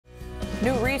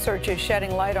New research is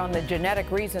shedding light on the genetic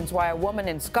reasons why a woman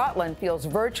in Scotland feels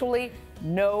virtually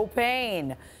no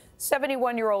pain.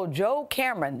 71-year-old Jo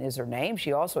Cameron is her name.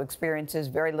 She also experiences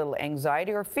very little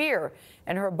anxiety or fear,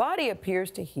 and her body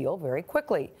appears to heal very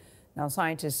quickly. Now,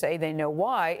 scientists say they know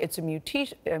why. It's a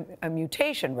mutation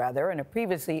in a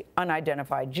previously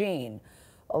unidentified gene.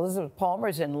 Elizabeth Palmer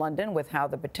is in London with how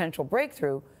the potential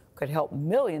breakthrough could help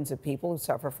millions of people who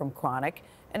suffer from chronic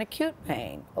and acute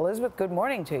pain. Elizabeth, good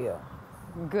morning to you.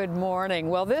 Good morning.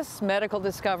 Well, this medical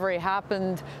discovery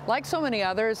happened, like so many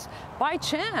others, by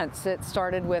chance. It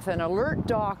started with an alert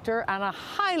doctor and a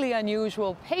highly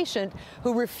unusual patient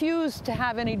who refused to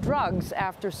have any drugs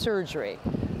after surgery.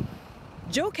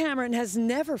 Jo Cameron has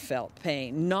never felt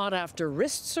pain, not after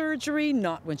wrist surgery,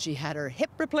 not when she had her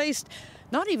hip replaced,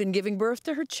 not even giving birth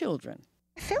to her children.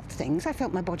 I felt things. I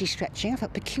felt my body stretching. I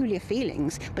felt peculiar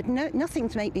feelings, but nothing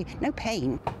to make me, no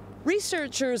pain.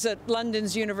 Researchers at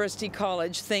London's University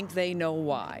College think they know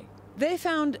why. They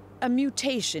found a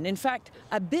mutation, in fact,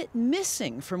 a bit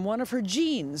missing from one of her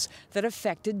genes that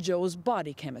affected Jo's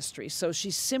body chemistry, so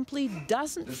she simply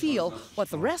doesn't feel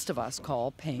what the rest of us call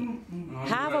pain.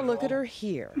 Have a look at her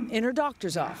here, in her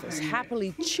doctor's office,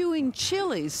 happily chewing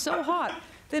chilies so hot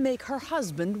they make her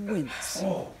husband wince.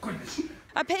 Oh, goodness.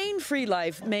 A pain-free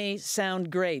life may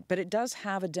sound great, but it does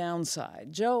have a downside.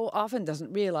 Jo often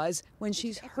doesn't realize when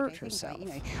she's hurt herself.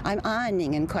 I'm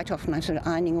ironing, and quite often I'm sort of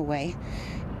ironing away,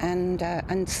 and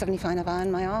suddenly find I've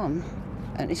ironed my arm.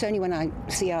 And it's only when I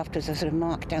see afterwards a sort of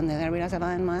mark down there that I realize I've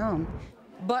ironed my arm.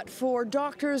 But for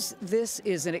doctors, this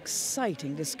is an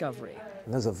exciting discovery.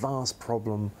 There's a vast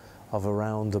problem of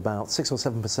around about 6 or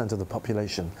 7% of the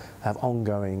population have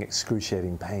ongoing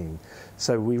excruciating pain.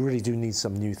 So we really do need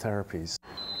some new therapies.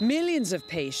 Millions of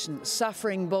patients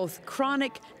suffering both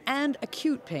chronic and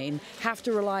acute pain have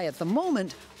to rely at the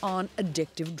moment on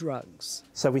addictive drugs.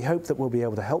 So we hope that we'll be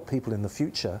able to help people in the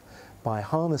future by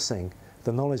harnessing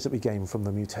the knowledge that we gain from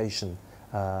the mutation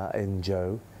in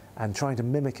Jo and trying to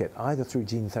mimic it either through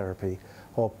gene therapy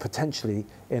or potentially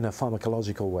in a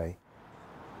pharmacological way.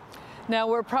 Now,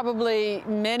 we're probably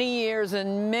many years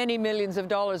and many millions of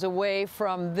dollars away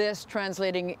from this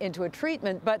translating into a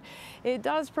treatment, but it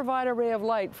does provide a ray of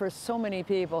light for so many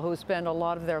people who spend a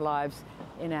lot of their lives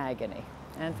in agony.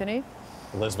 Anthony?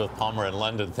 Elizabeth Palmer in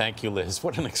London. Thank you, Liz.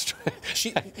 What an extra...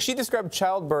 She described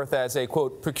childbirth as a,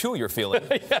 quote, peculiar feeling.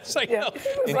 Yes, I know.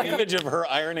 The image of her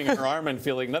ironing her arm and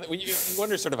feeling nothing. You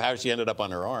wonder sort of how she ended up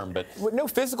on her arm, but... No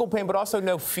physical pain, but also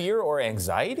no fear or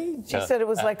anxiety? She said it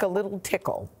was like a little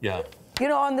tickle. Yeah. You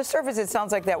know, on the surface, it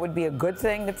sounds like that would be a good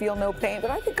thing to feel no pain,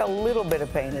 but I think a little bit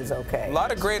of pain is okay. A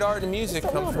lot of great art and music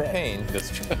comes from pain. That's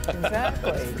true.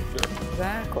 Exactly. That's for sure.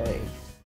 Exactly.